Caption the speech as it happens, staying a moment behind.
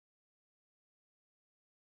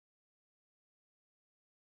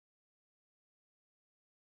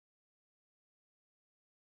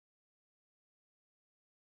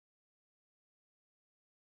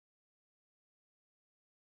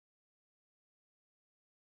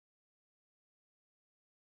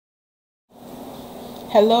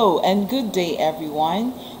Hello and good day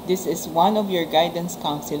everyone. This is one of your guidance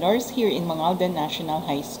counselors here in Mangaldan National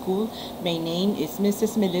High School. My name is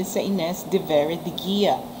Mrs. Melissa Ines de Vera-De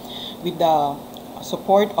Guia. With the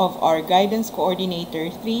support of our guidance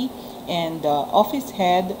coordinator 3 and the office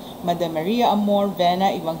head, Madam Maria Amor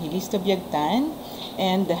Vena Evangelista Biagtan,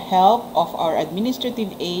 and the help of our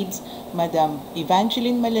administrative aides, Madam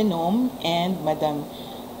Evangeline Malanom and Madam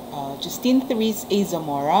Justine Therese A.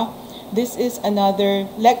 Zamora. This is another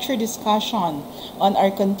lecture discussion on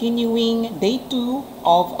our continuing Day 2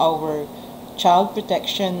 of our Child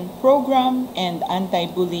Protection Program and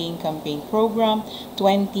Anti-Bullying Campaign Program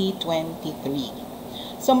 2023.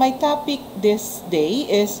 So my topic this day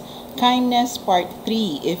is Kindness Part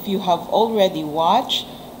 3. If you have already watched,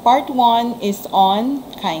 Part 1 is on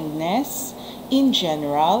kindness in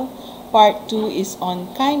general. Part 2 is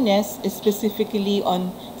on kindness, specifically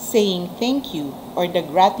on saying thank you or the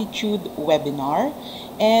gratitude webinar.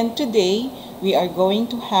 And today we are going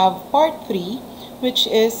to have part 3, which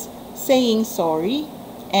is saying sorry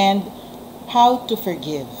and how to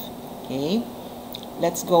forgive. Okay,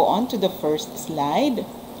 let's go on to the first slide.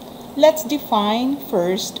 Let's define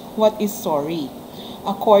first what is sorry.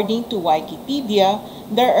 According to Wikipedia,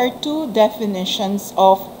 there are two definitions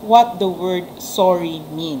of what the word sorry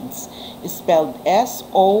means, spelled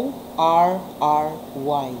S-O-R-R-Y.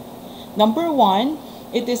 Number 1,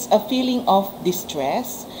 it is a feeling of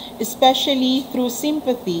distress, especially through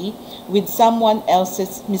sympathy with someone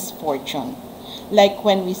else's misfortune. Like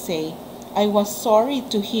when we say, I was sorry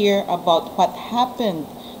to hear about what happened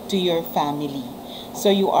to your family. So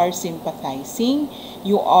you are sympathizing,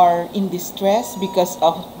 you are in distress because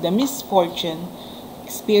of the misfortune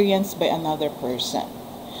experienced by another person.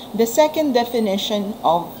 The second definition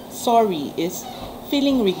of sorry is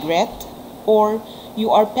feeling regret, or you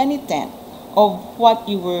are penitent of what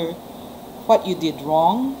you did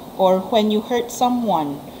wrong, or when you hurt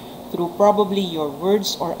someone through probably your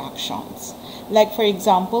words or actions. Like for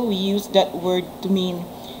example, we use that word to mean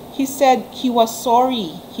he said he was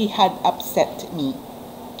sorry he had upset me.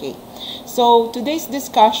 Okay, so today's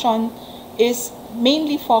discussion is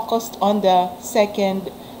mainly focused on the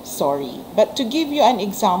second sorry. But to give you an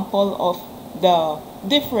example of the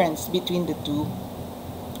difference between the two,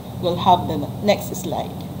 we'll have the next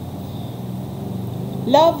slide.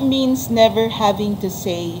 Love means never having to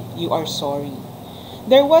say you are sorry.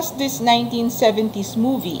 There was this 1970s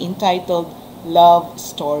movie entitled Love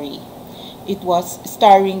Story. It was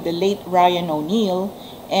starring the late Ryan O'Neal,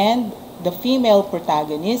 and the female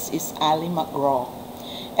protagonist is Ali McGraw.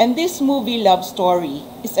 And this movie, Love Story,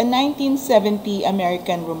 is a 1970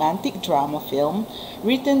 American romantic drama film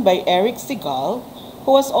written by Eric Segal,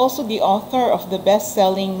 who was also the author of the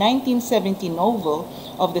best-selling 1970 novel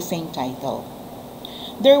of the same title.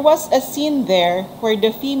 There was a scene there where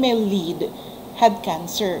the female lead had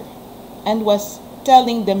cancer and was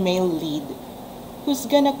telling the male lead, who's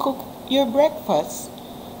gonna cook your breakfast?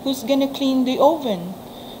 Who's gonna clean the oven?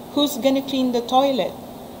 Who's gonna clean the toilet?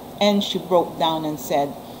 And she broke down and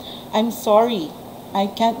said, I'm sorry, I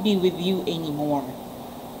can't be with you anymore.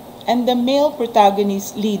 And the male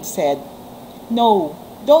protagonist lead said, no,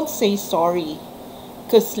 don't say sorry,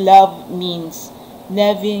 because love means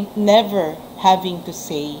never having to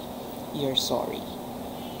say you're sorry.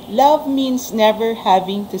 Love means never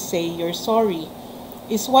having to say you're sorry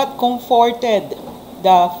is what comforted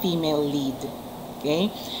the female lead.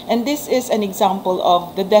 Okay? And this is an example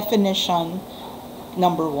of the definition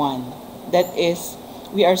number 1. That is,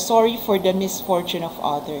 we are sorry for the misfortune of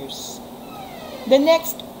others. The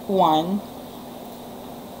next one,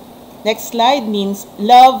 next slide, means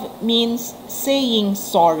love means saying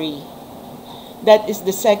sorry. That is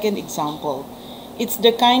the second example. It's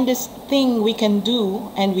the kindest thing we can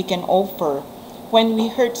do and we can offer when we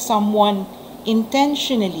hurt someone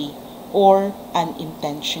intentionally or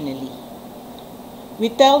unintentionally. We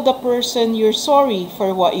tell the person you're sorry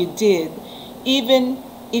for what you did, even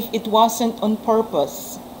if it wasn't on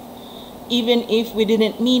purpose, even if we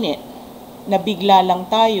didn't mean it, nabigla lang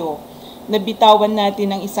tayo, nabitawan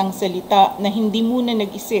natin ng isang salita na hindi muna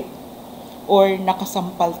nag-isip, or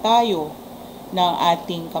nakasampal tayo ng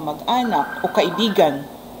ating kamag-anak o kaibigan,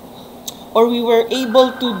 or we were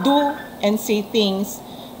able to do and say things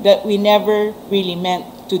that we never really meant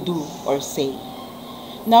to do or say.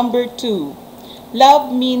 Number 2,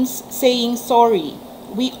 love means saying sorry.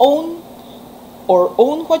 We own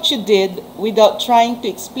what you did without trying to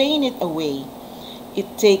explain it away.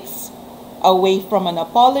 It takes away from an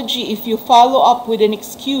apology if you follow up with an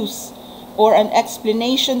excuse or an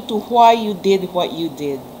explanation to why you did what you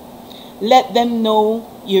did. Let them know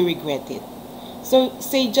you regret it. So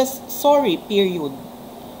say just sorry, period.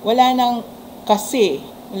 Wala nang kasi,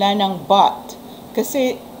 wala nang but.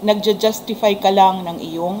 Kasi nagja-justify ka lang ng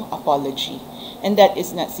iyong apology. And that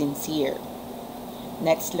is not sincere.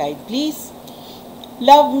 Next slide, please.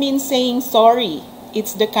 Love means saying sorry.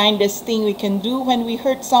 It's the kindest thing we can do when we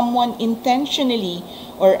hurt someone intentionally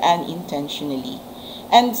or unintentionally.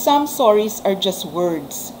 And some sorries are just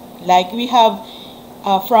words. Like we have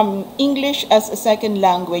from English as a second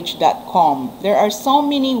language.com. There are so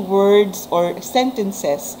many words or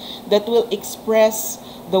sentences that will express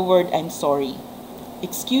the word I'm sorry.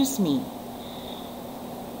 Excuse me.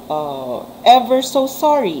 Ever so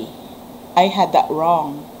sorry. I had that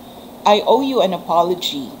wrong. I owe you an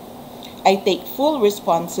apology. I take full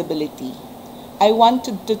responsibility. I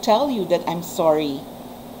wanted to tell you that I'm sorry.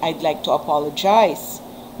 I'd like to apologize.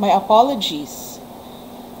 My apologies.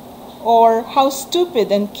 Or how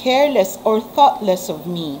stupid and careless or thoughtless of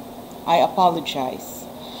me. I apologize.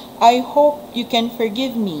 I hope you can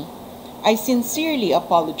forgive me. I sincerely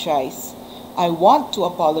apologize. I want to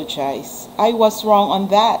apologize. I was wrong on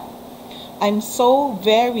that. I'm so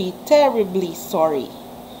very terribly sorry.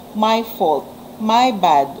 My fault. My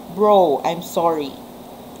bad. Bro, I'm sorry.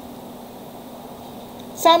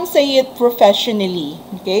 Some say it professionally.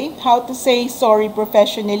 Okay? How to say sorry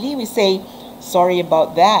professionally? We say, sorry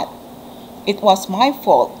about that. It was my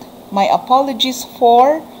fault. My apologies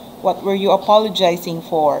for, what were you apologizing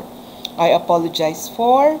for? I apologize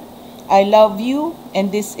for, I love you,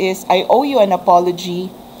 and this is, I owe you an apology.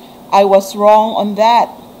 I was wrong on that.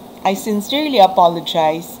 I sincerely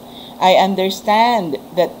apologize. I understand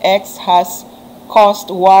that X has caused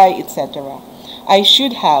Y, etc. I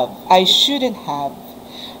should have. I shouldn't have.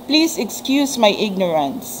 Please excuse my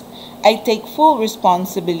ignorance. I take full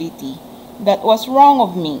responsibility. That was wrong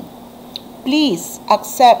of me. Please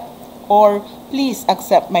accept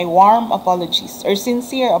my warm apologies or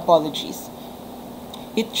sincere apologies.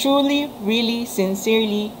 It truly, really,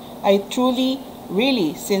 sincerely, I truly,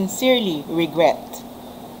 really, sincerely regret.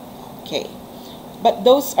 Okay. But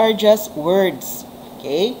those are just words.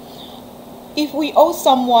 Okay. If we owe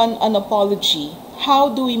someone an apology, how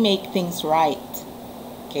do we make things right?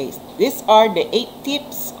 Okay. These are the 8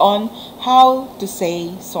 tips on how to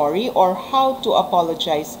say sorry or how to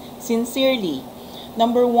apologize sincerely.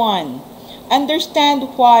 Number 1, understand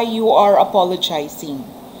why you are apologizing.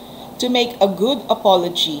 To make a good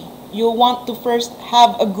apology, you want to first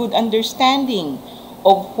have a good understanding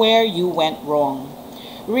of where you went wrong.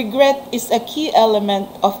 Regret is a key element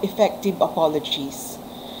of effective apologies.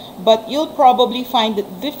 But you'll probably find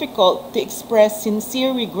it difficult to express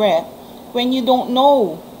sincere regret when you don't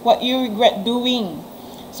know what you regret doing.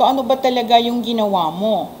 So ano ba talaga yung ginawa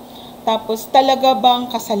mo? Tapos talaga bang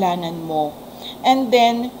kasalanan mo? And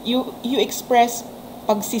then you express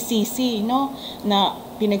pagsisisi, no? Na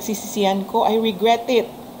pinagsisisihan ko, I regret it.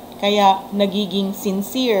 Kaya nagiging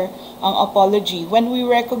sincere ang apology when we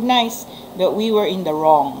recognize that we were in the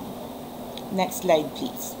wrong. Next slide,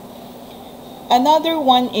 please. Another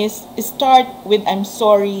one is start with I'm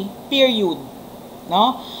sorry, period.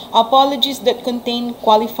 No? Apologies that contain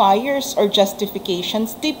qualifiers or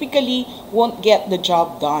justifications typically won't get the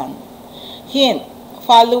job done. Hint,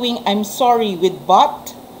 following I'm sorry with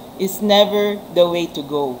but is never the way to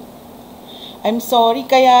go. I'm sorry,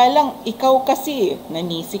 kaya lang ikaw kasi,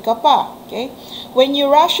 nanisi ka pa. Okay? When you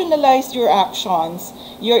rationalize your actions,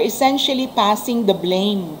 you're essentially passing the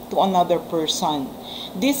blame to another person.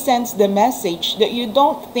 This sends the message that you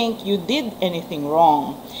don't think you did anything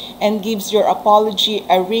wrong and gives your apology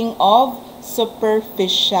a ring of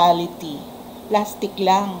superficiality. Plastic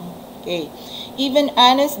lang. Okay? Even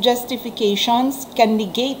honest justifications can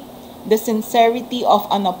negate the sincerity of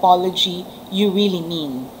an apology you really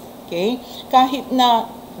mean. Okay? Kahit na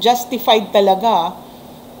justified talaga,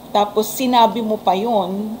 tapos sinabi mo pa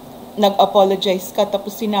yun, nag-apologize ka,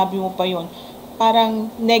 tapos sinabi mo pa yun, parang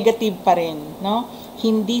negative pa rin, no?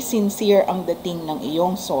 Hindi sincere ang dating ng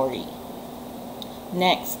iyong sorry.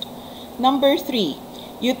 Next. Number 3,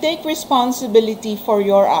 you take responsibility for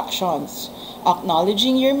your actions.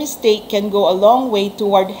 Acknowledging your mistake can go a long way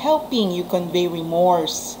toward helping you convey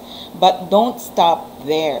remorse. But don't stop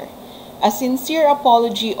there. A sincere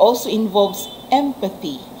apology also involves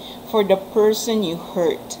empathy for the person you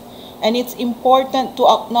hurt. And it's important to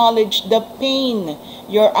acknowledge the pain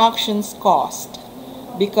your actions caused.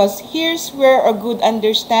 Because here's where a good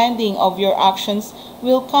understanding of your actions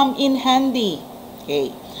will come in handy.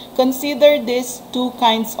 Okay. Consider these 2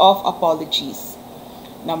 kinds of apologies.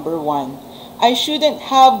 Number 1, I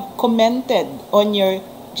shouldn't have commented on your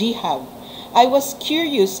jihad. I was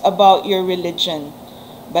curious about your religion.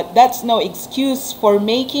 But that's no excuse for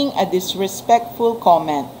making a disrespectful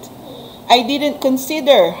comment. I didn't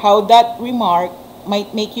consider how that remark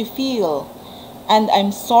might make you feel, and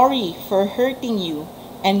I'm sorry for hurting you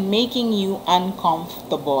and making you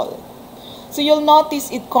uncomfortable. So you'll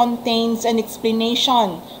notice it contains an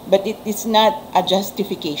explanation, but it is not a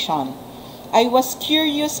justification. I was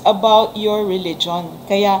curious about your religion,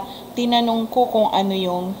 kaya tinanong ko kung ano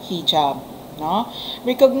yung hijab. No?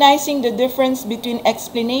 Recognizing the difference between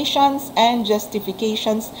explanations and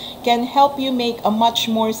justifications can help you make a much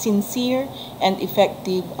more sincere and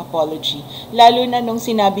effective apology. Lalo na nung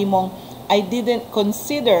sinabi mong, I didn't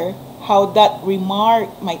consider how that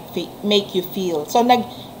remark might make you feel. So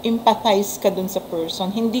nag-empathize ka dun sa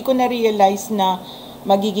person. Hindi ko na-realize na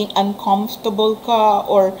magiging uncomfortable ka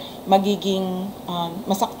or magiging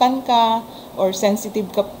masaktan ka or sensitive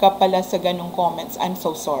ka pala sa ganong comments. I'm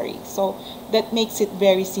so sorry. So that makes it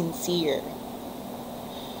very sincere.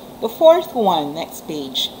 The fourth one, next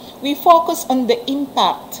page. We focus on the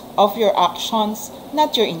impact of your actions,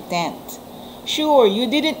 not your intent. Sure, you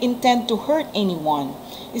didn't intend to hurt anyone.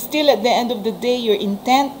 Still, at the end of the day, your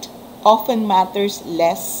intent often matters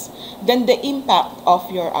less than the impact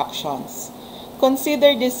of your actions.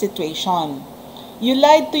 Consider this situation. You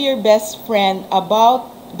lied to your best friend about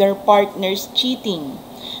their partner's cheating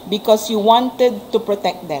because you wanted to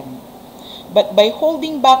protect them. But by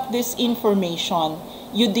holding back this information,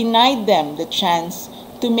 you denied them the chance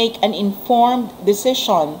to make an informed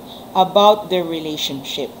decision about their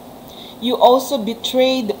relationship. You also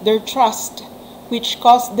betrayed their trust, which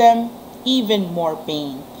caused them even more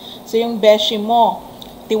pain. So yung beshi mo,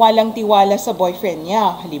 tiwalang-tiwala sa boyfriend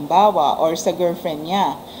niya, halimbawa, or sa girlfriend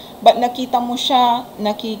niya. But nakita mo siya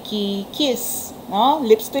nakikikiss, no?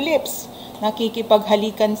 Lips to lips,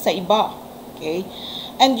 nakikipaghalikan sa iba. Okay?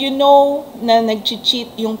 And you know na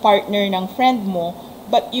nag-cheat yung partner ng friend mo,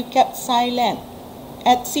 but you kept silent.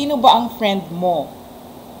 At sino ba ang friend mo?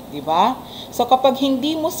 Diba? So kapag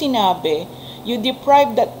hindi mo sinabi, you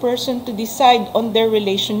deprive that person to decide on their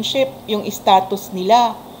relationship, yung status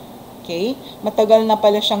nila. Okay? Matagal na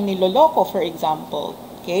pala siyang niloloko, for example.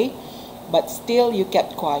 Okay? But still, you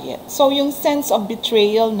kept quiet. So yung sense of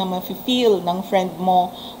betrayal na mafe-feel ng friend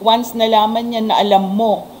mo, once nalaman niya na alam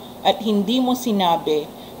mo at hindi mo sinabi,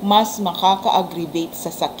 mas makaka-aggravate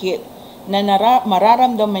sa sakit na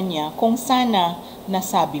mararamdaman niya kung sana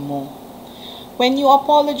nasabi mo. When you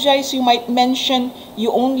apologize, you might mention you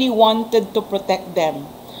only wanted to protect them,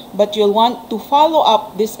 but you'll want to follow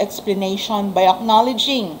up this explanation by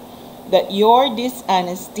acknowledging that your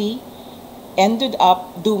dishonesty ended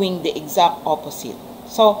up doing the exact opposite.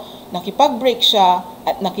 So, nakipag-break siya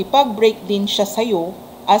at nakipag-break din siya sa'yo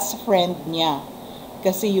as friend niya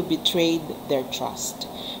kasi you betrayed their trust.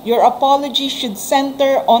 Your apology should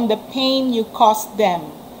center on the pain you caused them,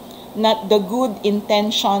 not the good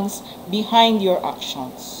intentions behind your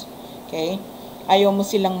actions. Okay? Ayaw mo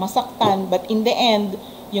silang masaktan, but in the end,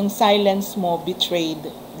 yung silence mo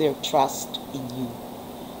betrayed their trust in you.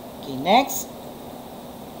 Okay, next.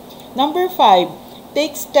 Number 5,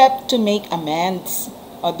 take step to make amends.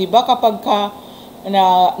 O, diba kapag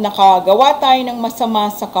nakagawa tayo ng masama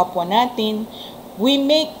sa kapwa natin, we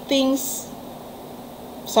make things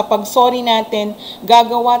sa pag-sorry natin,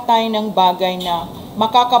 gagawa tayo ng bagay na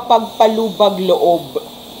makakapagpalubag loob.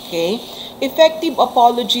 Okay? Effective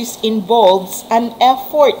apologies involves an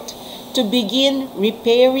effort to begin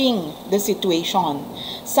repairing the situation.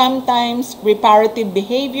 Sometimes reparative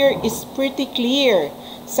behavior is pretty clear,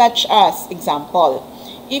 such as, example,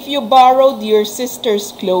 if you borrowed your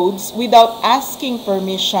sister's clothes without asking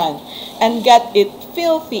permission and got it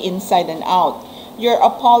filthy inside and out, your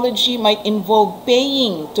apology might involve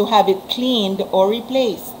paying to have it cleaned or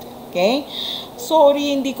replaced. Okay?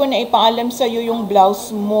 Sorry, hindi ko na ipaalam sa'yo yung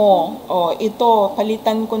blouse mo. O, ito,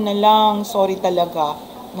 palitan ko na lang. Sorry talaga.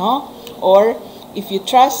 No? Or, if you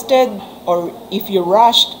trusted or if you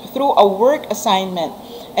rushed through a work assignment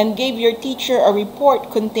and gave your teacher a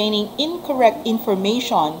report containing incorrect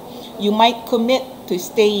information, you might commit to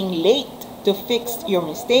staying late to fix your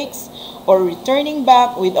mistakes or returning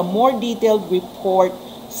back with a more detailed report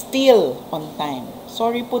still on time.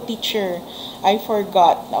 Sorry po, teacher. I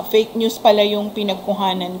forgot. Na fake news pala yung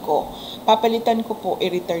pinagkuhanan ko. Papalitan ko po,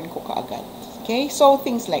 i-return ko kaagad. Okay? So,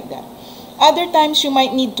 things like that. Other times, you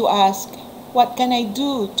might need to ask, what can I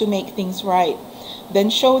do to make things right? Then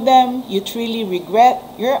show them you truly regret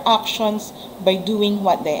your actions by doing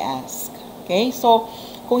what they ask. Okay? So,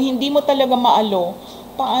 kung hindi mo talaga maalo,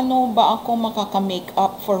 paano ba ako makaka-make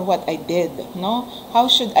up for what I did? No? How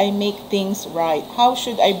should I make things right? How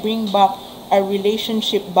should I bring back our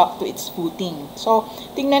relationship back to its footing? So,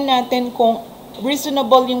 tingnan natin kung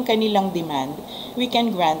reasonable yung kanilang demand, we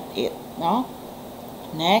can grant it. No?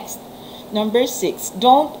 Next, Number 6,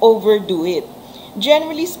 don't overdo it.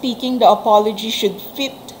 Generally speaking, the apology should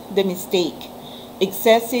fit the mistake.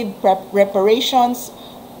 Excessive reparations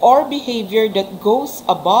or behavior that goes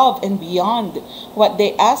above and beyond what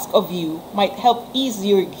they ask of you might help ease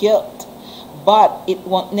your guilt, but it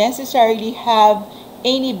won't necessarily have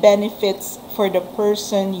any benefits for the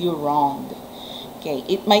person you wronged. Okay,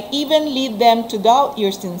 it might even lead them to doubt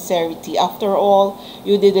your sincerity. After all,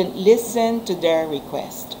 you didn't listen to their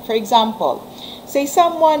request. For example, say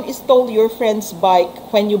someone stole your friend's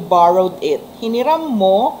bike when you borrowed it. Hiniram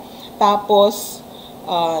mo, tapos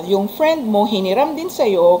yung friend mo hiniram din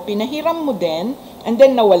sa'yo, pinahiram mo din, and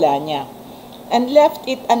then nawala niya. And left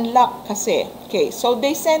it unlocked kasi. Okay, so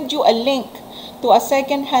they send you a link to a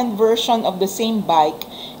second-hand version of the same bike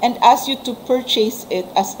and ask you to purchase it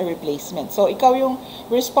as a replacement. So, ikaw yung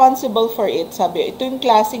responsible for it. Sabi, ito yung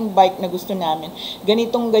klaseng bike na gusto namin.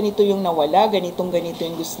 Ganitong-ganito yung nawala, ganitong-ganito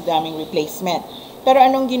yung gusto naming replacement. Pero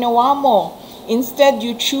anong ginawa mo? Instead,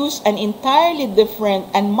 you choose an entirely different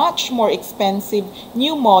and much more expensive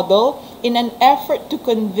new model in an effort to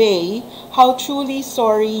convey how truly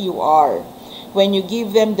sorry you are. When you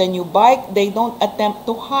give them the new bike, they don't attempt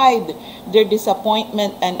to hide their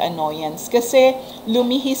disappointment and annoyance. Kasi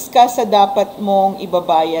lumihis ka sa dapat mong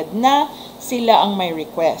ibabayad na sila ang may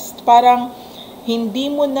request. Parang hindi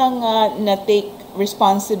mo na nga na-take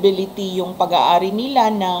responsibility yung pag-aari nila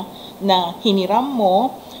na hiniram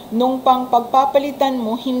mo, nung pang pagpapalitan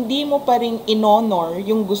mo, hindi mo pa rin in-honor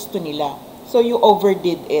yung gusto nila. So you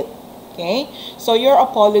overdid it. Okay? So your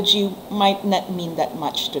apology might not mean that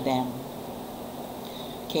much to them.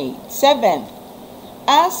 Okay. 7.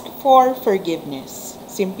 Ask for forgiveness.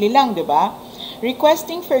 Simple lang, di ba?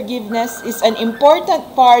 Requesting forgiveness is an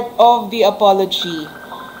important part of the apology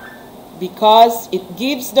because it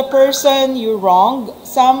gives the person you wronged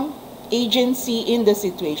some agency in the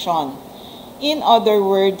situation. In other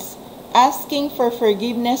words, asking for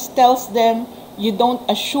forgiveness tells them you don't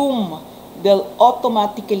assume they'll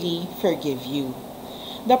automatically forgive you.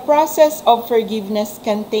 The process of forgiveness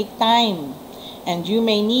can take time, and you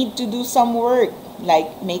may need to do some work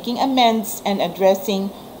like making amends and addressing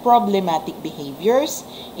problematic behaviors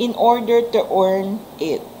in order to earn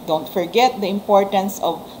it. Don't forget the importance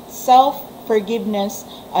of self-forgiveness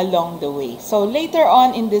along the way. So later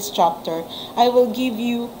on in this chapter, I will give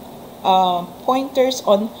you pointers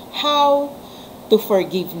on how to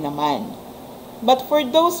forgive naman. But for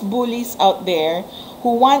those bullies out there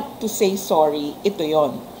who want to say sorry, ito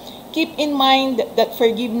yon. Keep in mind that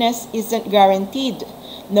forgiveness isn't guaranteed,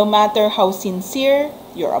 no matter how sincere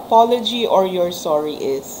your apology or your sorry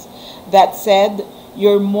is. That said,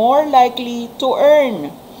 you're more likely to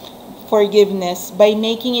earn forgiveness by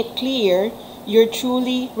making it clear you're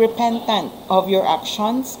truly repentant of your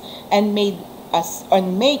actions and make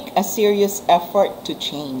a serious effort to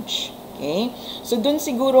change. Okay? So dun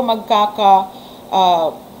siguro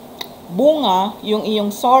bunga yung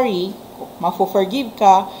iyong sorry, mafo-forgive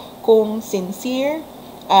ka kung sincere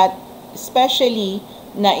at especially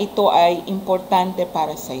na ito ay importante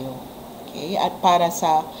para sa iyo. Okay? At para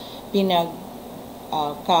sa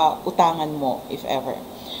kautangan mo, if ever.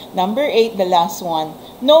 Number 8, the last one,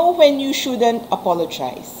 know when you shouldn't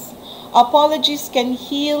apologize. Apologies can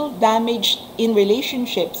heal damage in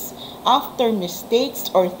relationships after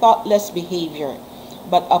mistakes or thoughtless behavior.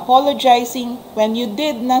 But apologizing when you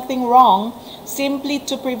did nothing wrong simply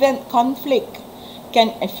to prevent conflict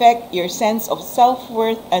can affect your sense of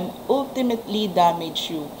self-worth and ultimately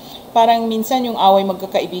damage you. Parang minsan yung away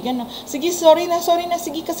magkakaibigan, sige, sorry na,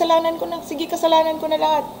 sige, kasalanan ko na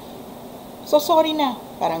lahat. So, sorry na.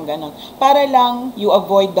 Parang ganon. Para lang you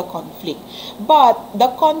avoid the conflict. But, the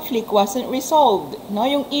conflict wasn't resolved. No?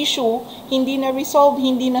 Yung issue, hindi na resolved,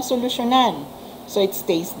 hindi na solusyonan. So, it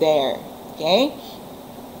stays there. Okay?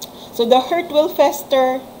 So, the hurt will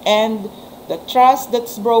fester and the trust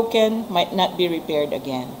that's broken might not be repaired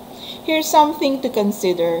again. Here's something to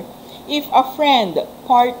consider. If a friend,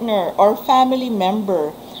 partner, or family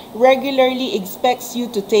member regularly expects you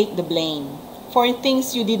to take the blame for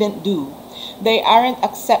things you didn't do, they aren't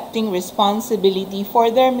accepting responsibility for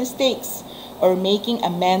their mistakes or making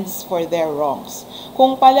amends for their wrongs.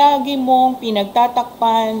 Kung palagi mong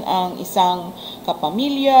pinagtatakpan ang isang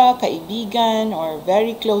kapamilya, kaibigan, or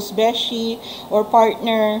very close beshi or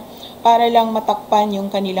partner para lang matakpan yung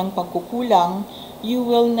kanilang pagkukulang, you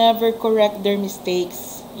will never correct their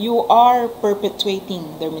mistakes. You are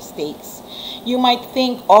perpetuating their mistakes. You might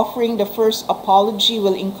think offering the first apology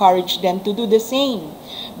will encourage them to do the same,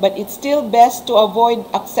 but it's still best to avoid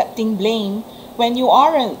accepting blame when you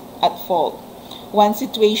aren't at fault. One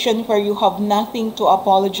situation where you have nothing to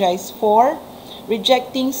apologize for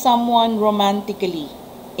rejecting someone romantically.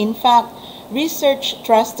 In fact, research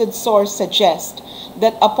trusted source suggests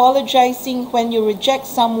that apologizing when you reject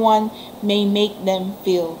someone may make them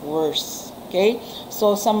feel worse. Okay?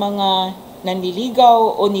 So, sa mga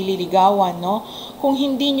nanliligaw o nililigawan, no? Kung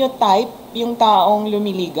hindi nyo type yung taong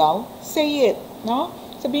lumiligaw, say it, no?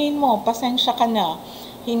 Sabihin mo, pasensya ka na.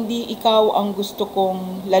 Hindi ikaw ang gusto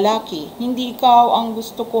kong lalaki. Hindi ikaw ang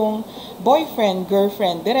gusto kong boyfriend,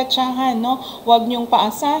 girlfriend. Diretsahan, no? Huwag niyong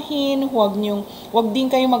paasahin, huwag din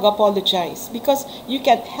kayo mag-apologize because you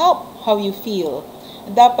can't help how you feel.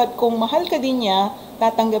 Dapat kung mahal ka din niya,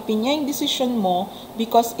 tatanggapin niya yung decision mo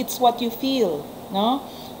because it's what you feel, no?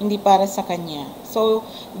 Hindi para sa kanya. So,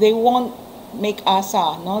 they won't make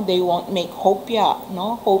asa, no? They won't make hopya,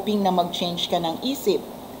 no? Hoping na mag-change ka ng isip.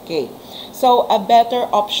 Okay. So, a better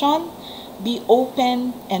option, be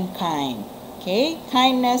open and kind. Okay?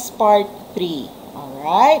 Kindness part 3.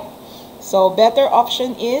 Alright? So, better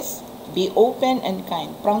option is be open and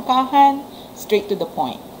kind. Prangkahan, straight to the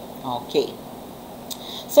point. Okay.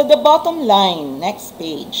 So, the bottom line, next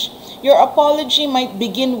page. Your apology might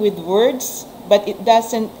begin with words, but it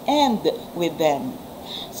doesn't end with them.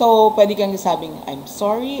 So, pwede kang sabing, I'm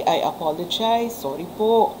sorry, I apologize, sorry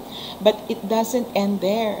po. But it doesn't end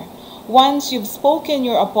there. Once you've spoken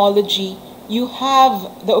your apology, you have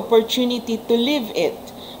the opportunity to live it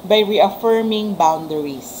by reaffirming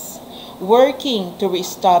boundaries, working to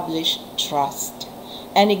reestablish trust,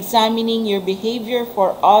 and examining your behavior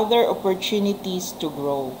for other opportunities to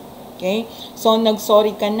grow. Okay? So,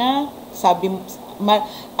 nag-sorry ka na, sabi mo,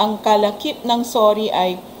 ang kalakip ng sorry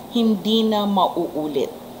ay hindi na mauulit.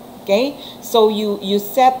 Okay? So, you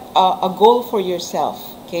set a goal for yourself.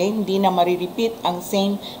 Okay? Hindi na marirepeat ang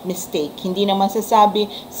same mistake. Hindi na masasabi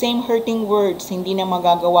same hurting words. Hindi na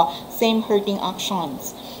magagawa same hurting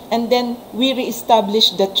actions. And then, we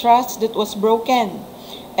reestablish the trust that was broken.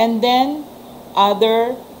 And then,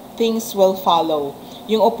 other things will follow.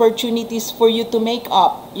 Yung opportunities for you to make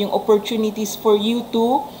up. Yung opportunities for you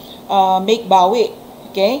to make bawi.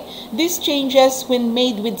 Okay? These changes, when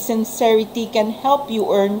made with sincerity, can help you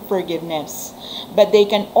earn forgiveness. But they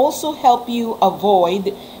can also help you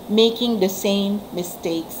avoid making the same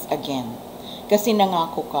mistakes again. Kasi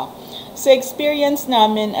nangako ka. Sa experience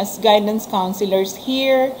namin as guidance counselors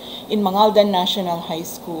here in Mangaldan National High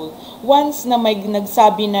School, once na may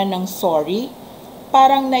nagsabi na ng sorry,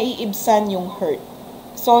 parang naiibsan yung hurt.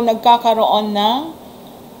 So, nagkakaroon ng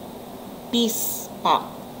peace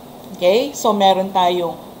pact. Okay? So, meron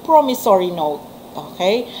tayong promissory note.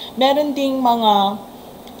 Okay? Meron ding mga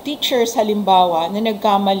teachers, halimbawa, na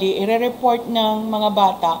nagkamali, ire-report ng mga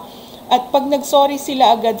bata, at pag nagsorry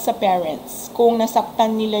sila agad sa parents, kung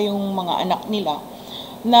nasaktan nila yung mga anak nila,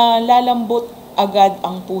 na lalambot agad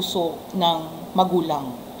ang puso ng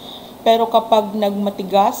magulang. Pero kapag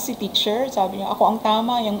nagmatigas si teacher, sabi niya, ako ang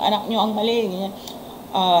tama, yung anak niyo ang mali,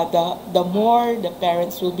 the more the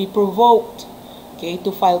parents will be provoked, okay, to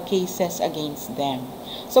file cases against them.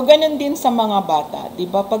 So, ganun din sa mga bata.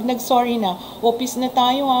 Diba? Pag nag-sorry na, peace na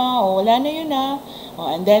tayo wala na yun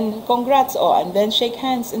and then, congrats, and then shake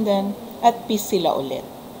hands, and then, at peace sila ulit.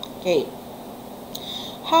 Okay.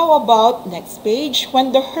 How about, next page,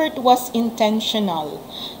 when the hurt was intentional,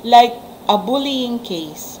 like a bullying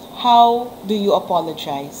case, how do you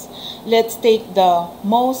apologize? Let's take the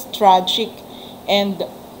most tragic and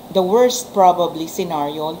the worst probably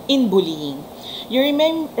scenario in bullying. You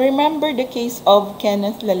remember the case of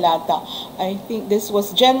Kenneth Lalata. I think this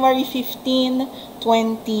was January 15,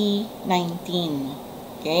 2019.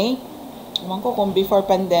 Okay? Ewan ko kung before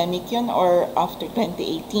pandemic yun or after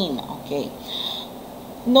 2018. Okay.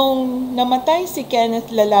 Nung namatay si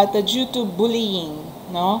Kenneth Lalata due to bullying,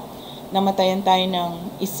 no? Namatayan tayo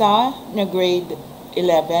ng isa na grade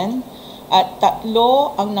 11 at 3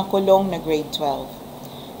 ang nakulong na grade 12.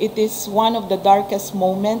 It is one of the darkest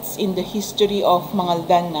moments in the history of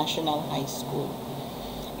Mangaldan National High School.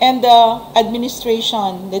 And the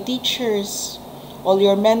administration, the teachers, all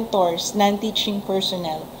your mentors, non-teaching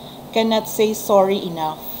personnel, cannot say sorry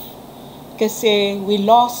enough. Kasi we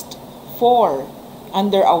lost 4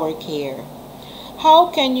 under our care. How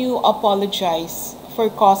can you apologize for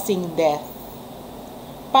causing death?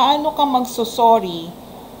 Paano ka magsosorry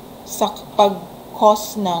sa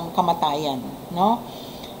pag-cause ng kamatayan, no?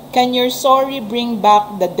 Can your sorry bring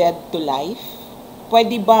back the dead to life?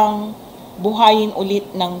 Pwede bang buhayin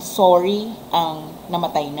ulit ng sorry ang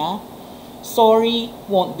namatay na? Sorry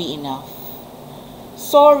won't be enough.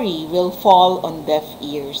 Sorry will fall on deaf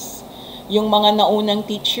ears. Yung mga naunang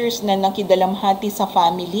teachers na nakidalamhati sa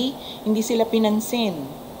family, hindi sila pinansin,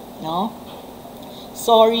 no?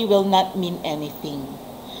 Sorry will not mean anything.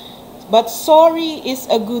 But sorry is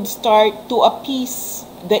a good start to appease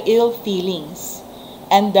the ill feelings.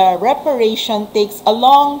 And the reparation takes a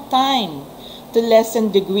long time to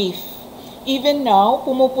lessen the grief. Even now,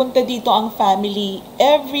 pumupunta dito ang family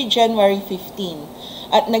every January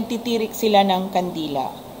 15 at nagtitirik sila ng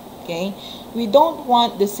kandila. Okay? We don't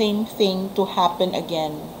want the same thing to happen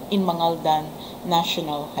again in Mangaldan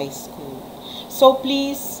National High School. So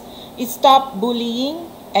please, stop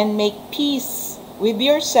bullying and make peace with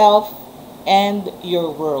yourself and your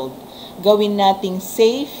world. Gawin nating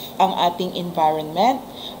safe ang ating environment,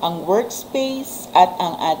 ang workspace at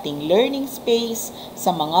ang ating learning space sa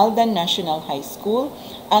Mangaldan National High School,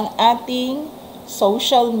 ang ating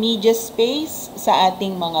social media space sa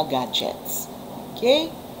ating mga gadgets. Okay?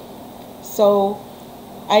 So,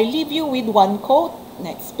 I leave you with one quote.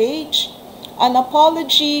 Next page. An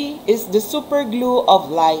apology is the super glue of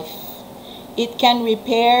life. It can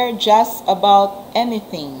repair just about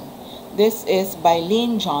anything. This is by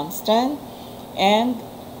Lynn Johnston. And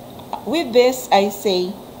with this, I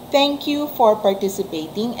say thank you for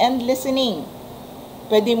participating and listening.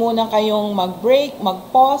 Pwede muna kayong mag-break,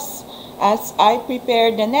 mag-pause as I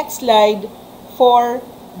prepare the next slide for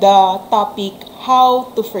the topic,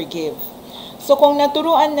 how to forgive. So kung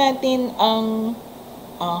naturuan natin ang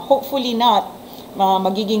hopefully not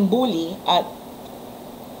magiging bully at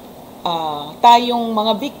tayong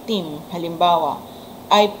mga victim, halimbawa,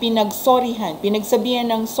 ay pinagsabihan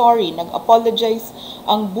ng sorry, nag-apologize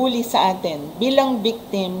ang bully sa atin. Bilang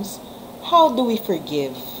victims, how do we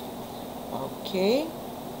forgive? Okay.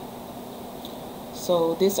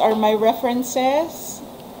 So, these are my references.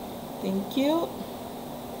 Thank you.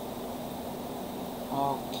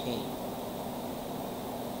 Okay.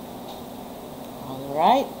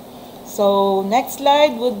 Alright. So, next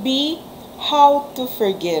slide would be how to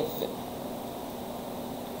forgive.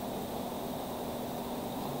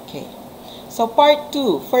 Okay. So part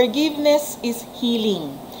 2, forgiveness is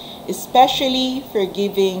healing, especially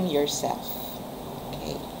forgiving yourself.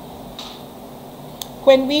 Okay.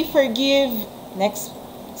 When we forgive, next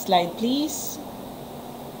slide please.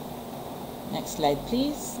 Next slide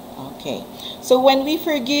please. Okay. So when we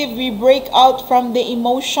forgive, we break out from the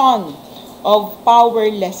emotion of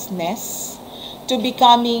powerlessness to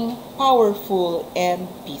becoming powerful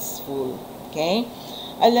and peaceful. Okay?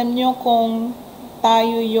 Alam nyo kung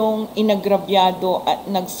tayo yung inagrabyado at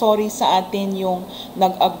nagsorry sa atin yung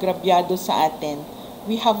nag-agrabyado sa atin,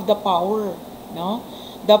 we have the power, no?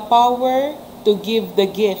 The power to give the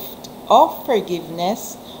gift of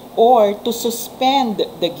forgiveness or to suspend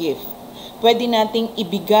the gift. Pwede nating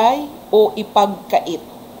ibigay o ipagkait.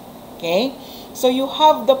 Okay? So you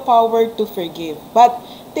have the power to forgive. But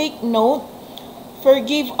take note,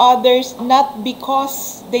 forgive others not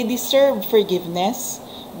because they deserve forgiveness,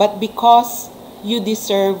 but because you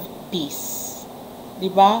deserve peace.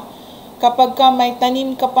 Diba? Kapag ka may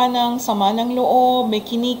tanim ka pa ng sama ng loob, may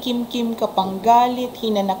kinikim-kim ka pang galit,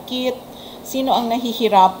 hinanakit, sino ang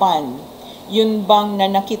nahihirapan? Yun bang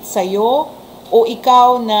nanakit sa'yo? O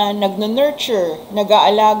ikaw na nag-nurture,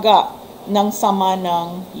 nag-aalaga ng sama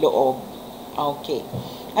ng loob? Okay.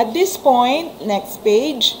 At this point, next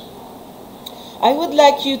page, I would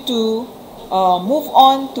like you to move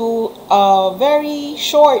on to a very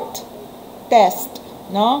short test,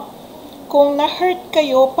 no? Kung na-hurt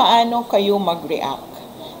kayo, paano kayo mag-react?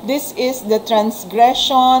 This is the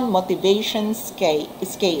transgression motivation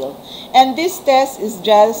scale. And this test is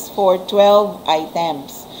just for 12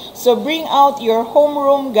 items. So bring out your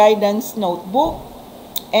homeroom guidance notebook,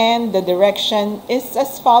 and the direction is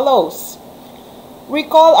as follows.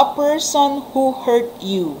 Recall a person who hurt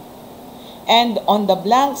you, and on the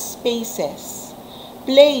blank spaces,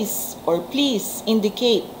 place or please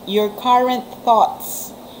indicate your current thoughts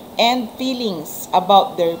and feelings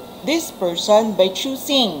about this person by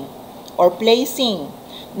choosing or placing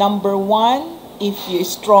number 1, if you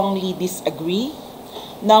strongly disagree,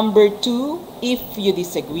 number 2, if you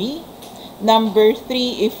disagree, number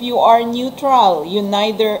 3, if you are neutral, you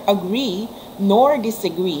neither agree nor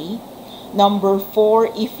disagree, number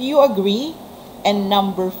 4, if you agree, and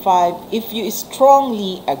number 5, if you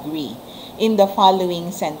strongly agree in the following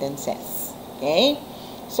sentences. Okay?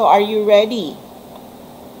 So, are you ready?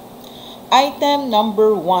 Item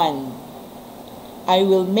number 1. I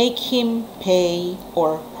will make him pay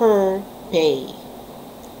or her pay.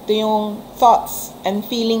 Ito yung thoughts and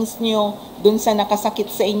feelings nyo dun sa nakasakit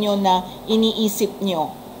sa inyo na iniisip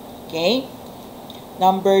nyo. Okay?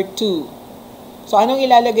 Number 2. So, anong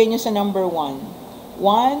ilalagay nyo sa number 1?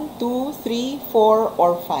 1, 2, 3, 4,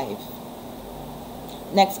 or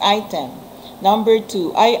 5. Next item. Number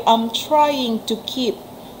 2, I am trying to keep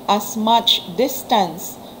as much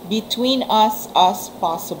distance between us as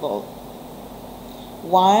possible?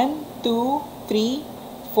 1, 2, 3,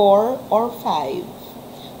 4, or 5?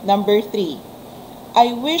 Number 3,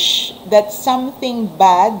 I wish that something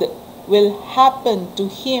bad will happen to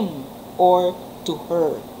him or to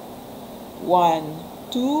her. 1,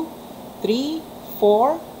 2, 3,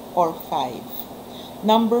 4, or 5?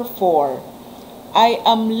 Number 4, I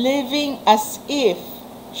am living as if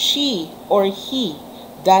she or he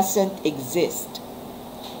doesn't exist.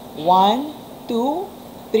 1, 2,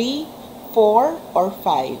 3, 4, or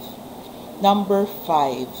 5? Number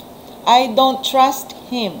 5, I don't trust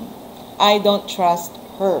him. I don't trust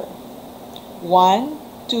her. 1,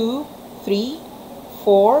 2, 3,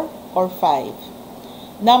 4, or 5?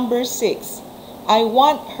 Number 6, I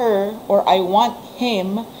want her or I want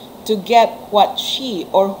him to get what she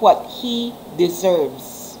or what he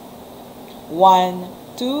deserves. 1,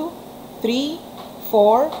 2, 3,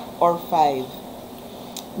 4, or 5?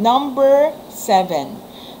 Number 7,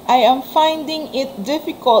 I am finding it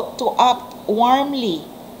difficult to act warmly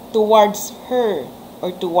towards her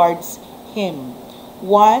or towards him.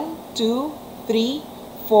 1, 2, 3,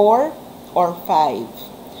 4, or 5?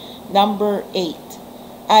 Number 8,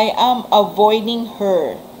 I am avoiding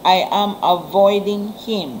her. I am avoiding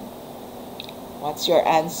him. What's your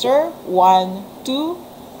answer? 1, 2,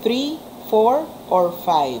 3, 4, or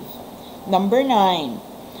 5? Number 9,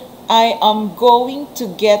 I am going to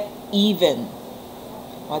get even.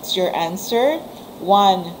 What's your answer?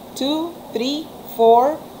 1, 2, 3,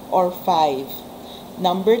 4, or 5?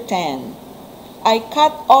 Number 10, I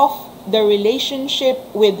cut off the relationship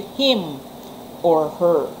with him or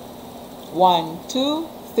her. 1, 2,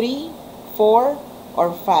 3, 4,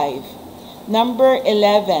 or 5? Number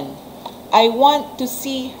 11, I want to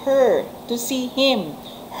see her, to see him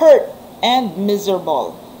hurt and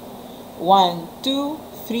miserable. 1, 2,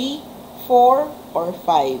 3, 4, or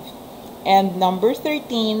 5? And number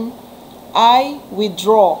 13, I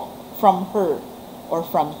withdraw from her or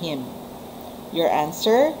from him. Your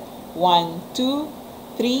answer? 1, 2,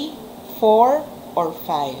 3, 4, or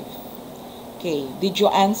 5? Okay, did you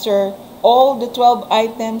answer all the 12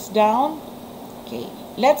 items down? Okay,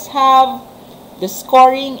 let's have the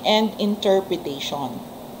scoring and interpretation.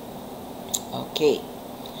 Okay,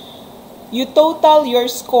 you total your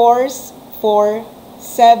scores for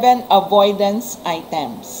 7 avoidance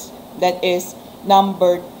items. That is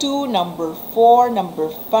number 2, number 4, number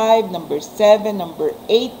 5, number 7, number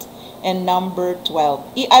 8, and number 12.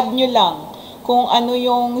 I-add nyo lang kung ano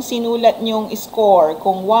yung sinulat nyong score.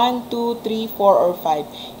 Kung 1, 2, 3, 4, or 5.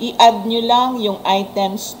 I-add nyo lang yung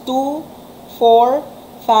items 2, 4,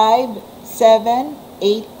 5, 7,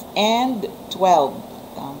 8, and 12.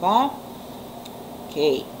 Tama?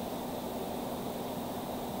 Okay.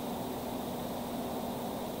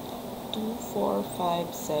 2, 4,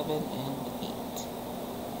 5, 7, and 8,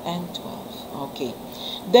 and 12. Okay.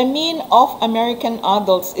 The mean of American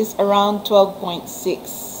adults is around 12.6.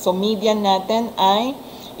 So, median natin ay,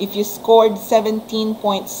 if you scored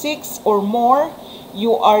 17.6 or more,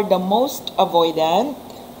 you are the most avoidant.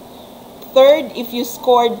 Third, if you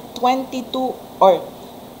scored 22, or,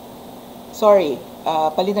 sorry,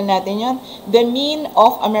 palitan natin yan. The mean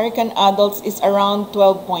of American adults is around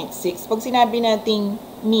 12.6. Pag sinabi nating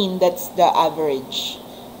mean, that's the average.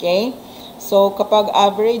 Okay? So, kapag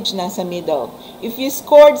average, nasa middle. If you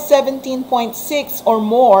scored 17.6 or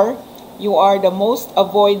more, you are the most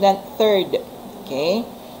avoidant third. Okay?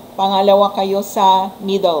 Pangalawa kayo sa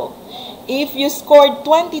middle. If you scored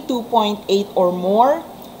 22.8 or more,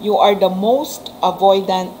 you are the most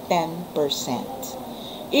avoidant 10%.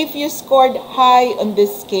 If you scored high on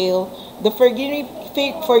this scale, the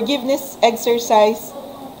forgiveness exercise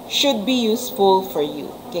should be useful for you.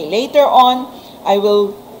 Okay, later on, I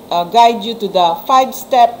will guide you to the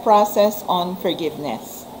 5-step process on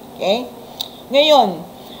forgiveness. Okay? Ngayon,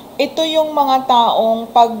 ito yung mga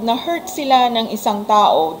taong pag na-hurt sila ng isang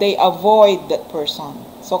tao, they avoid that person.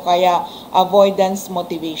 So, kaya avoidance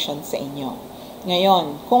motivation sa inyo.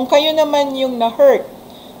 Ngayon, kung kayo naman yung na-hurt,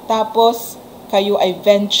 tapos kayo ay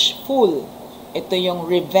vengeful, ito yung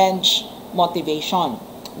revenge motivation.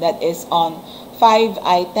 That is on 5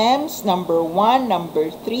 items, number 1,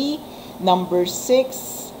 number 3, number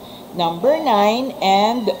 6, number 9,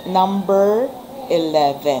 and number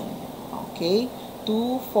 11. Okay?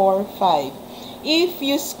 2, 4, 5. If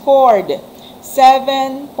you scored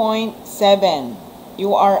 7.7,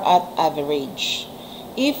 you are at average.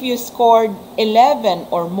 If you scored 11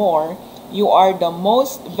 or more, you are the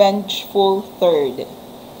most vengeful third.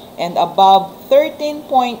 And above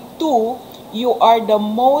 13.2, you are the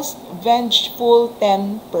most vengeful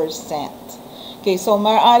 10%. Okay, so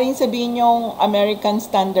maaaring sabihin yung American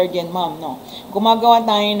standard yan, ma'am, no? Gumagawa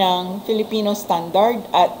tayo ng Filipino standard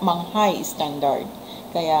at Manghai standard.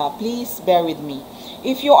 Kaya, please bear with me.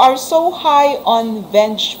 If you are so high on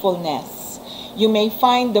vengefulness, you may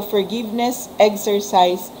find the forgiveness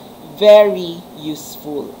exercise very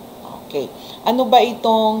useful. Okay, ano ba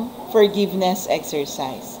itong forgiveness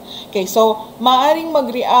exercise? Okay, so maaaring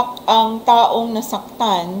mag-react ang taong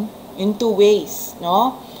nasaktan in two ways,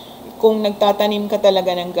 no? Kung nagtatanim ka talaga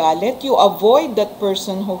ng galit, you avoid that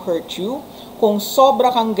person who hurt you. Kung sobra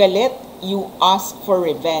kang galit, you ask for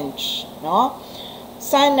revenge, no?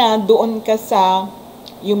 Sana doon ka sa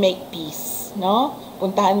you make peace, no?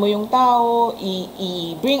 Puntahan mo yung tao,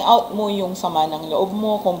 i-bring out mo yung sama ng loob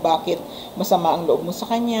mo, kung bakit masama ang loob mo sa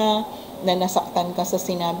kanya, na nasaktan ka sa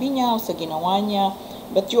sinabi niya o sa ginawa niya,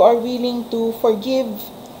 but you are willing to forgive,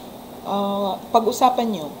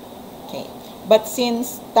 pag-usapan niyo. Okay. But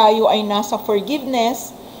since tayo ay nasa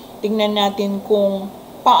forgiveness, tingnan natin kung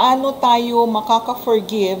paano tayo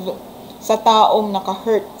makaka-forgive sa taong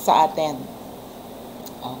naka-hurt sa atin.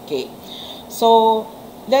 Okay. So,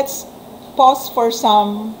 let's pause for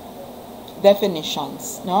some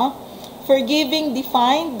definitions, no? Forgiving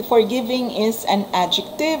defined, forgiving is an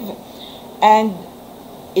adjective and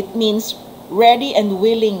it means ready and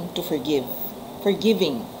willing to forgive.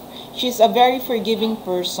 Forgiving. She's a very forgiving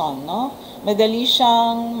person, no? Madali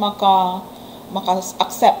siyang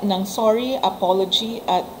maka-accept ng sorry, apology,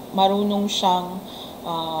 at marunong siyang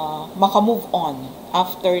maka-move on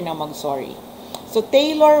after na mag-sorry. So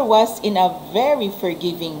Taylor was in a very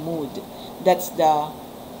forgiving mood. That's the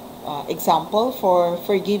example for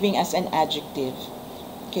forgiving as an adjective.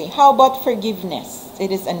 Okay, how about forgiveness? It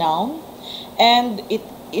is a noun and it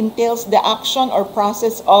entails the action or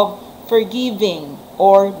process of forgiving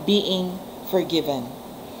or being forgiven.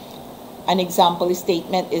 An example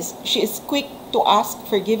statement is, she is quick to ask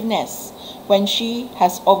forgiveness when she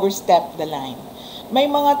has overstepped the line. May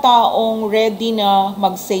mga taong ready na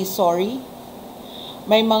mag-say sorry.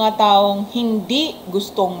 May mga taong hindi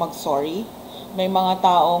gustong mag-sorry. May mga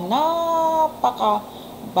taong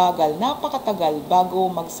napakatagal bago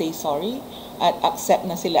mag-say sorry at accept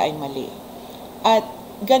na sila ay mali. At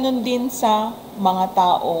ganun din sa mga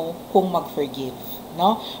tao kung mag-forgive.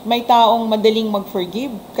 No? May taong madaling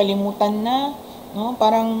mag-forgive, kalimutan na, no?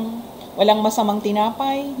 Parang walang masamang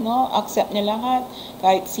tinapay, no? Accept niya lahat,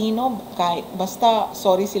 kahit sino, kahit basta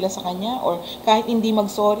sorry sila sa kanya, or kahit hindi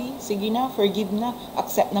mag-sorry, sige na, forgive na,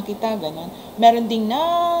 accept na kita, ganun. Meron ding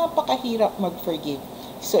napakahirap mag-forgive.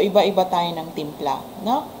 So, iba-iba tayo ng timpla,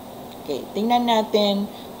 no? Okay, tingnan natin,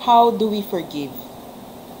 how do we forgive?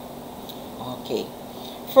 Okay.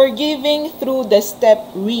 Forgiving through the step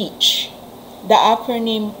REACH. The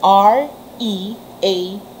acronym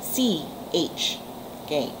REACH.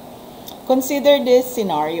 Okay. Consider this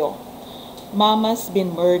scenario. Mama's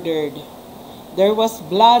been murdered. There was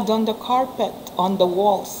blood on the carpet, on the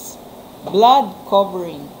walls. Blood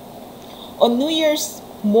covering. On New Year's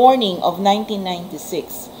morning of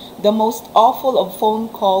 1996, the most awful of phone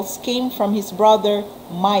calls came from his brother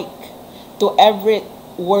Mike to Everett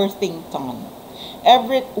Worthington.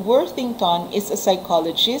 Everett Worthington is a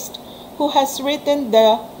psychologist who has written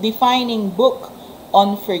the defining book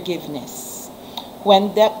on forgiveness.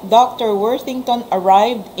 When Dr. Worthington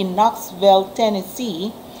arrived in Knoxville,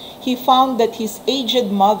 Tennessee, he found that his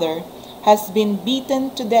aged mother has been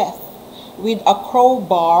beaten to death with a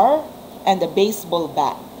crowbar and a baseball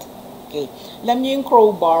bat. Okay. Alam niyo yung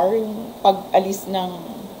crowbar, yung pag-alis ng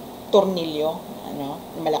tornilyo,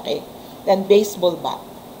 malaki. Then baseball bat.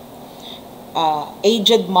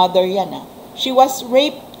 Aged mother yan. She was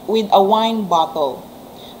raped with a wine bottle.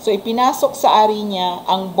 So, ipinasok sa ari niya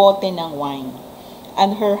ang bote ng wine.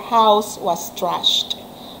 And her house was trashed.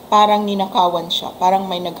 Parang ninakawan siya. Parang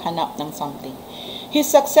may naghanap ng something. His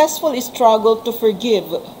successful struggle to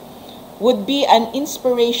forgive would be an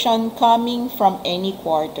inspiration coming from any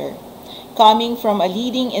quarter. Coming from a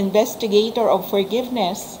leading investigator of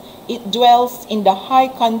forgiveness, it dwells in the high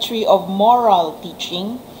country of moral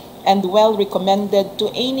teaching and well recommended to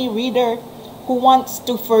any reader who wants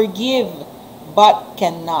to forgive but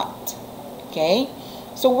cannot. Okay?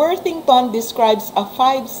 So Worthington describes a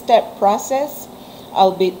 5-step process,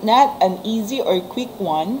 albeit not an easy or quick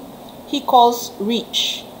one. He calls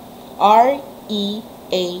REACH. REACH.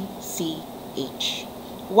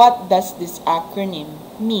 What does this acronym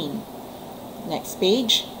mean? Next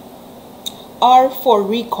page. R for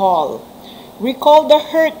recall. Recall the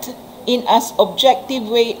hurt in as objective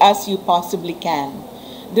way as you possibly can.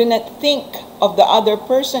 Do not think of the other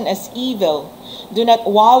person as evil. Do not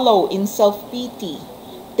wallow in self-pity.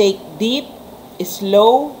 Take deep,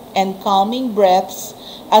 slow, and calming breaths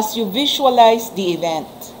as you visualize the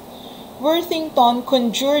event. Worthington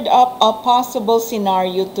conjured up a possible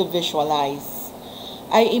scenario to visualize.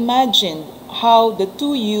 I imagined how the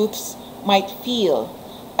two youths might feel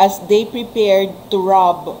as they prepared to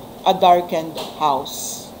rob a darkened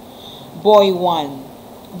house. Boy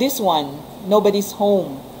 1. This one, nobody's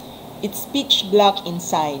home. It's pitch black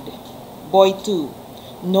inside. Boy 2.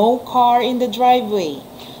 No car in the driveway.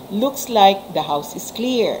 Looks like the house is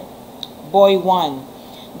clear. Boy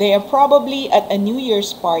 1. They are probably at a New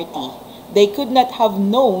Year's party. They could not have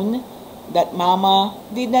known that Mama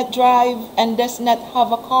did not drive and does not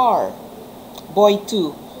have a car. Boy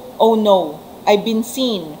 2. Oh no, I've been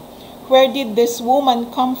seen. Where did this woman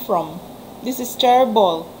come from? This is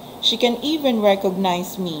terrible. She can even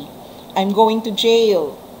recognize me. I'm going to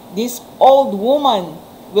jail. This old woman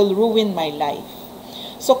will ruin my life.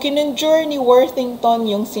 So kinonjure ni Worthington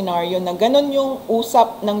yung scenario na ganun yung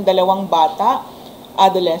usap ng dalawang bata,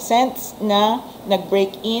 adolescents, na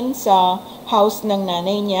nag-break in sa house ng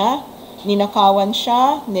nanay niya, ninakawan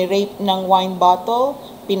siya, ni-rape ng wine bottle,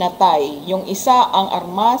 pinatay. Yung isa ang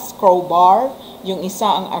armas, crowbar, yung isa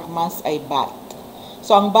ang armas ay bat.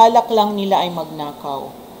 So ang balak lang nila ay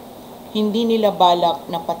magnakaw. Hindi nila balak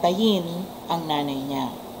na patayin ang nanay niya.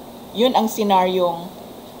 Yun ang senaryong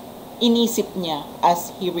inisip niya as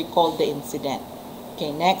he recalled the incident. Okay,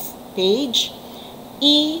 next page.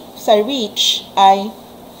 E sa reach ay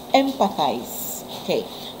empathize. Okay,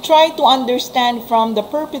 try to understand from the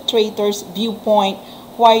perpetrator's viewpoint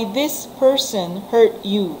why this person hurt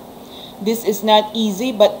you. This is not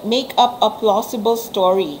easy, but make up a plausible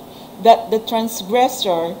story that the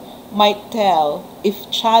transgressor might tell if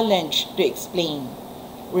challenged to explain.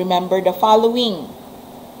 Remember the following.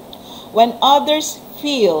 When others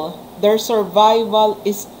feel their survival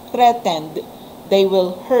is threatened, they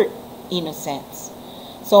will hurt innocents.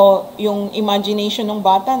 So, yung imagination ng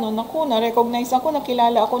bata, no, naku, na-recognize ako,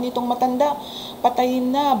 nakilala ako nitong matanda, patayin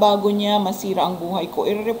na bago niya masira ang buhay ko.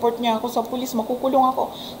 I-report niya ako sa pulis, makukulong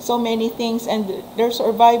ako. So many things, and their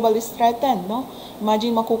survival is threatened, no?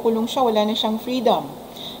 Imagine makukulong siya, wala na siyang freedom.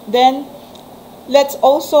 Then, let's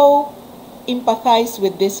also empathize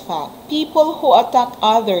with this fact. People who attack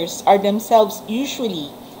others are themselves usually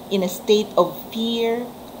in a state of fear,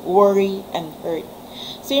 worry, and hurt.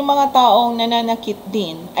 So yung mga taong nananakit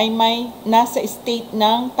din ay may nasa state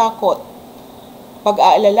ng takot,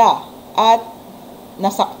 pag-aalala, at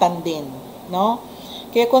nasaktan din, no?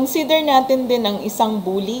 Kaya consider natin din ang isang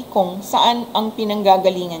bully kung saan ang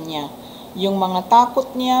pinanggagalingan niya. Yung mga takot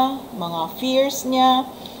niya, mga fears niya,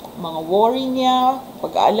 mga worry niya,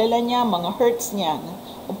 pag-aalala niya, mga hurts niya,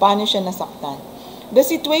 kung paano siya nasaktan. The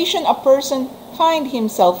situation a person find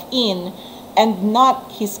himself in and not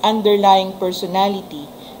his underlying personality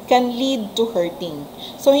can lead to hurting.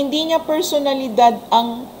 So, hindi niya personalidad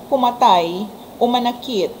ang pumatay o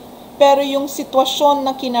manakit, pero yung sitwasyon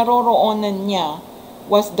na kinaroroonan niya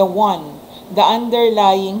was the one, the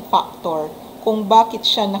underlying factor kung bakit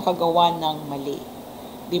siya nakagawa ng mali.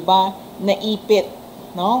 'Di ba? Naipit,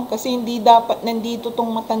 no? Kasi hindi dapat nandito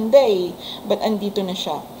tong matanda but andito na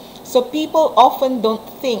siya. So people often don't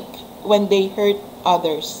think when they hurt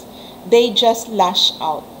others. They just lash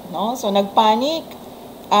out, no? So nagpanic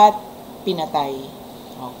at pinatay.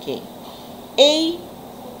 Okay. A,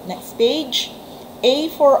 next page. A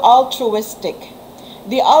for altruistic.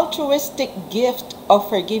 The altruistic gift of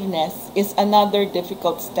forgiveness is another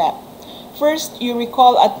difficult step. First, you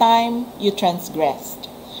recall a time you transgressed.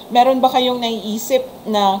 Meron ba kayong naiisip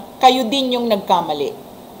na kayo din yung nagkamali?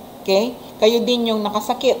 Okay? Kayo din yung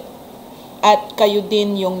nakasakit. At kayo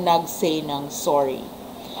din yung nag-say ng sorry.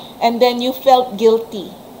 And then you felt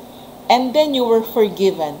guilty. And then you were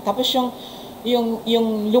forgiven. Tapos yung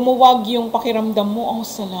lumuwag yung pakiramdam mo, oh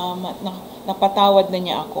salamat, napatawad na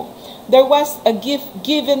niya ako. There was a gift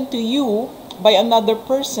given to you by another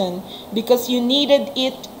person because you needed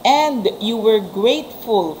it and you were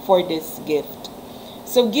grateful for this gift.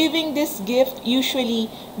 So giving this gift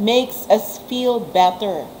usually makes us feel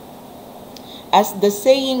better. As the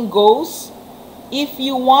saying goes, if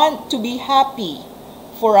you want to be happy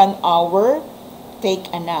for an hour,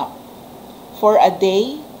 take a nap. For a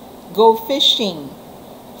day, go fishing.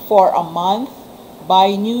 For a month,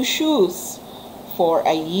 buy new shoes. For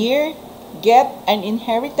a year, get an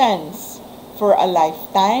inheritance. For a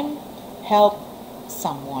lifetime, help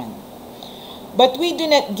someone. But we do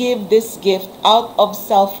not give this gift out of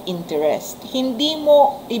self-interest. Hindi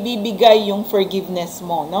mo ibibigay yung forgiveness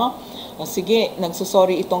mo, no? O sige,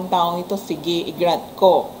 nagsusorry itong taong ito, sige, i-grant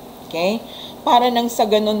ko. Okay? Para nang sa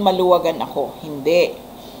ganun maluwagan ako. Hindi.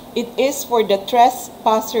 It is for the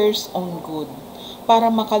trespasser's own good. para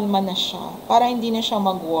makalma na siya, para hindi na siya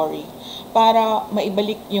mag-worry, para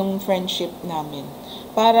maibalik yung friendship namin,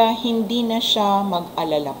 para hindi na siya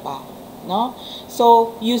mag-alala pa. No?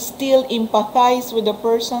 So, you still empathize with the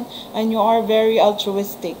person and you are very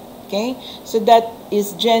altruistic. Okay? So, that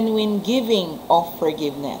is genuine giving of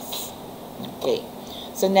forgiveness. Okay.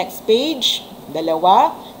 So, next page,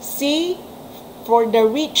 dalawa. C for the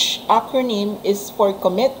REACH acronym is for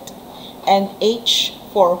commit and H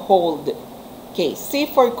for hold. Okay, C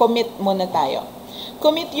for commit muna tayo.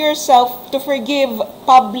 Commit yourself to forgive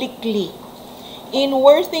publicly. In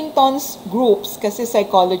Worthington's groups, kasi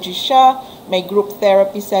psychology siya, may group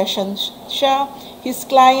therapy sessions siya, his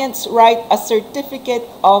clients write a certificate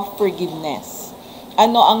of forgiveness.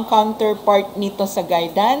 Ano ang counterpart nito sa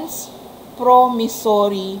guidance?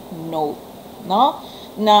 Promissory note. No?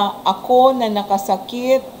 Na ako na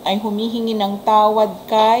nakasakit ay humihingi ng tawad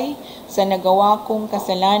kay sa nagawa kong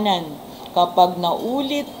kasalanan. Kapag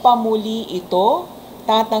naulit pa muli ito,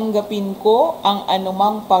 tatanggapin ko ang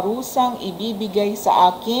anumang parusang ibibigay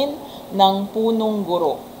sa akin ng punong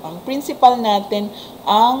guro. Ang principal natin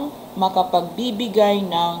ang makapagbibigay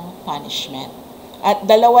ng punishment. At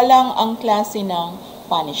dalawa lang ang klase ng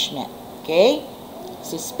punishment. Okay?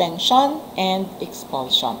 Suspension and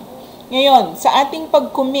expulsion. Ngayon, sa ating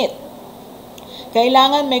pag-commit,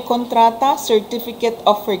 kailangan may kontrata, certificate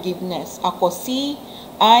of forgiveness. Ako si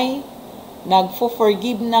ay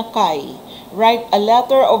nagfo-forgive na kay. Write a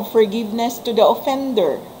letter of forgiveness to the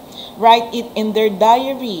offender. Write it in their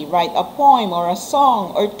diary. Write a poem or a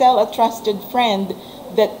song or tell a trusted friend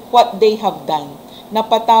that what they have done.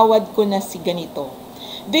 Napatawad ko na si ganito.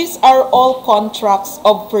 These are all contracts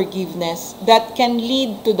of forgiveness that can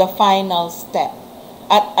lead to the final step.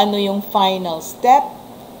 At ano yung final step?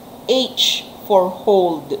 H for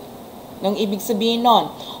hold. Nung ibig sabihin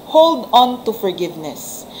nun, hold on to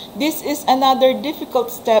forgiveness. This is another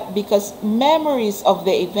difficult step because memories of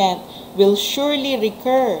the event will surely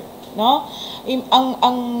recur. No?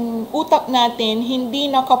 Ang utak natin,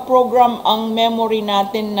 hindi nakaprogram ang memory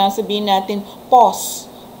natin na sabihin natin,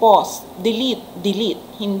 pause, delete.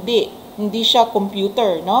 Hindi siya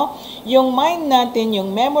computer. No? Yung mind natin,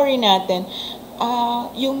 yung memory natin,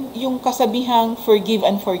 yung kasabihang forgive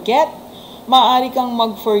and forget, maaari kang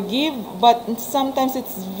mag-forgive, but sometimes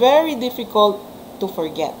it's very difficult to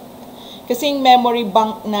forget. Kasi yung memory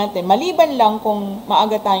bank natin, maliban lang kung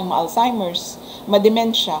maaga tayong ma-Alzheimer's,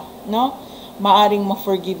 ma-dementia, no? Maaring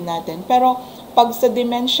ma-forgive natin. Pero pag sa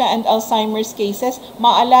dementia and Alzheimer's cases,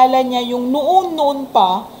 maalala niya yung noon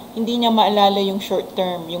pa, hindi niya maalala yung short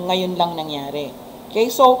term, yung ngayon lang nangyari. Okay,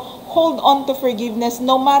 so hold on to forgiveness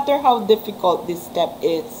no matter how difficult this step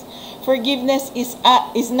is. Forgiveness is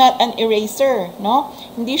not an eraser, no?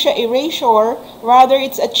 Hindi siya erasure, rather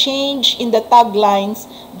it's a change in the taglines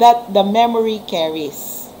that the memory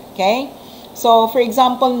carries. Okay? So, for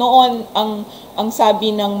example, noon ang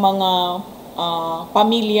sabi ng mga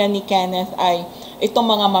pamilya ni Kenneth ay itong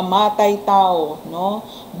mga mamatay tao, no?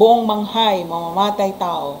 Buong manghay, mamamatay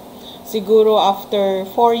tao. Siguro after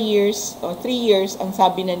 4 years or 3 years, ang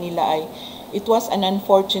sabi na nila ay it was an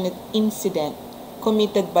unfortunate incident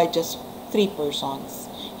committed by just 3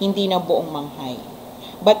 persons. Hindi na buong manghay.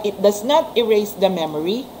 But it does not erase the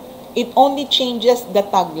memory. It only changes the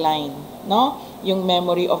tagline, no? Yung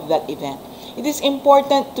memory of that event. It is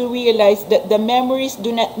important to realize that the memories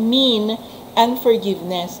do not mean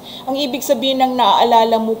unforgiveness. Ang ibig sabihin ng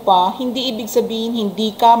naaalala mo pa, hindi ibig sabihin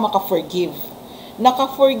hindi ka maka-forgive.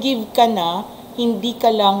 Naka-forgive ka na, hindi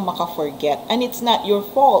ka lang maka-forget. And it's not your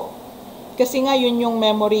fault. Kasi nga yun yung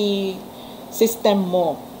memory system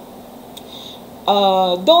mo.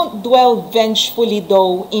 Don't dwell vengefully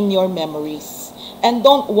though in your memories. And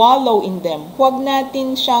don't wallow in them. Huwag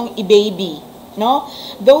natin siyang i-baby. No?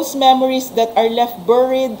 Those memories that are left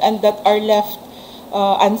buried and that are left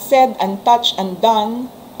unsaid, untouched,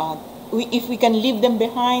 undone, if we can leave them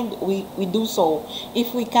behind, we do so.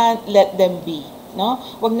 If we can't, let them be. No?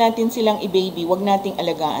 Huwag natin silang i-baby. Huwag nating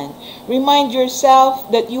alagaan. Remind yourself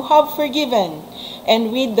that you have forgiven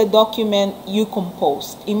and read the document you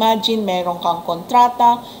composed. Imagine meron kang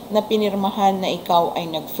kontrata na pinirmahan na ikaw ay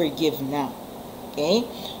nag-forgive na. Okay?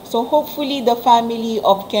 So hopefully the family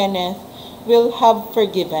of Kenneth will have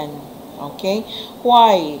forgiven. Okay?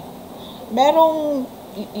 Why? Merong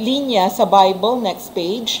linya sa Bible, next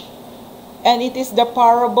page, and it is the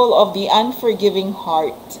parable of the unforgiving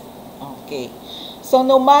heart. Okay. So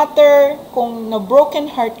no matter kung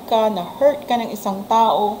na-broken heart ka, na-hurt ka ng isang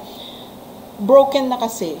tao, broken na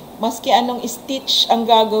kasi. Maski anong stitch ang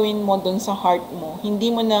gagawin mo dun sa heart mo, hindi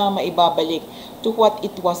mo na maibabalik. to what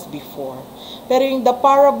it was before. Pero yung the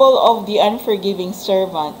parable of the unforgiving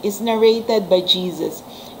servant is narrated by Jesus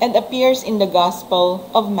and appears in the Gospel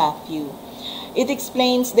of Matthew. It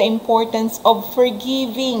explains the importance of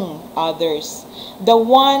forgiving others. The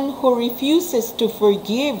one who refuses to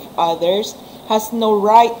forgive others has no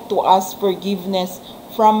right to ask forgiveness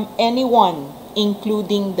from anyone,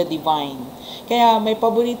 including the divine. Kaya may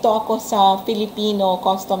paborito ako sa Filipino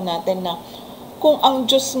custom natin na kung ang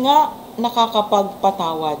Diyos nga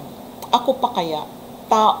nakakapagpatawad, ako pa kaya,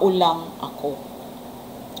 tao lang ako.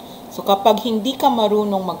 So kapag hindi ka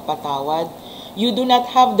marunong magpatawad, you do not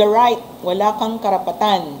have the right, wala kang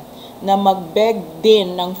karapatan na mag-beg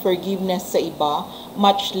din ng forgiveness sa iba,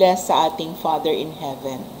 much less sa ating Father in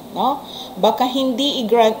Heaven. No? Baka hindi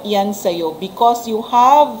i-grant yan sa'yo because you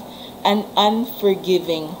have an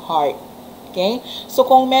unforgiving heart. Okay? So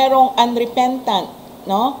kung merong unrepentant,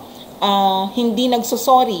 no? Hindi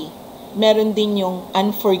nagsosorry, meron din yung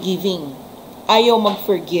unforgiving. Ayaw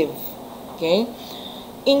mag-forgive. Okay?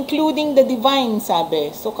 Including the divine,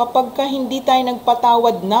 sabi. So kapag ka hindi tayo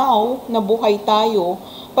nagpatawad now, na buhay tayo,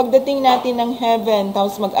 pagdating natin ng heaven,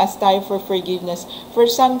 tapos mag-ask tayo for forgiveness for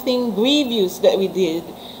something grievous that we did,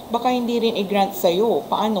 baka hindi rin i-grant sa'yo.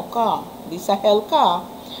 Paano ka? Di sa hell ka.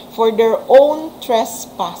 For their own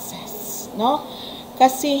trespasses. No?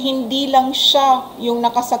 Kasi hindi lang siya yung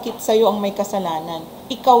nakasakit sa'yo ang may kasalanan.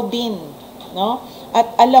 Ikaw din. No?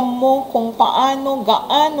 At alam mo kung paano,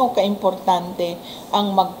 gaano kaimportante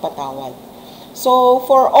ang magpatawad. So,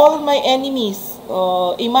 for all my enemies,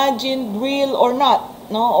 imagine real or not,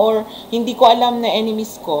 no? Or hindi ko alam na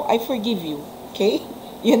enemies ko, I forgive you. Okay?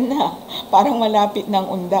 Yun na. Parang malapit ng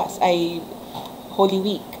undas ay Holy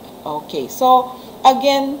Week. Okay. So,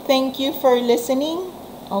 again, thank you for listening.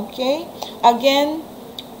 Okay? Again,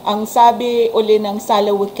 ang sabi uli ng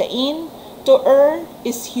Salawikain, to err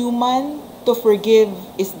is human, to forgive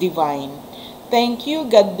is divine. Thank you.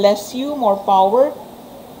 God bless you. More power.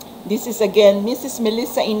 This is again Mrs.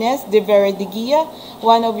 Melissa Ines de Vera-De Guia,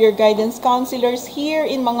 one of your guidance counselors here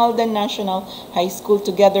in Mangaldan National High School,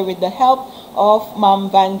 together with the help of Ma'am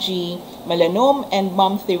Vanji Malanom and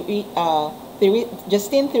Ma'am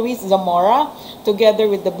Justine Therese Zamora, together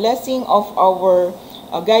with the blessing of our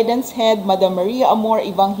guidance head, Madam Maria Amor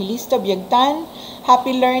Evangelista Biagtan.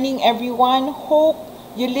 Happy learning, everyone. Hope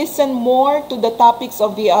you listen more to the topics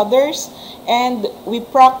of the others, and we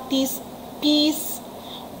practice peace.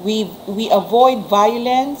 We avoid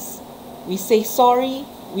violence. We say sorry.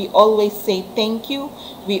 We always say thank you.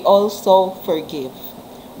 We also forgive.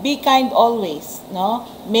 Be kind always, no?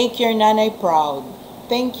 Make your nanay proud.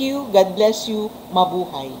 Thank you. God bless you.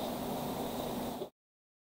 Mabuhay.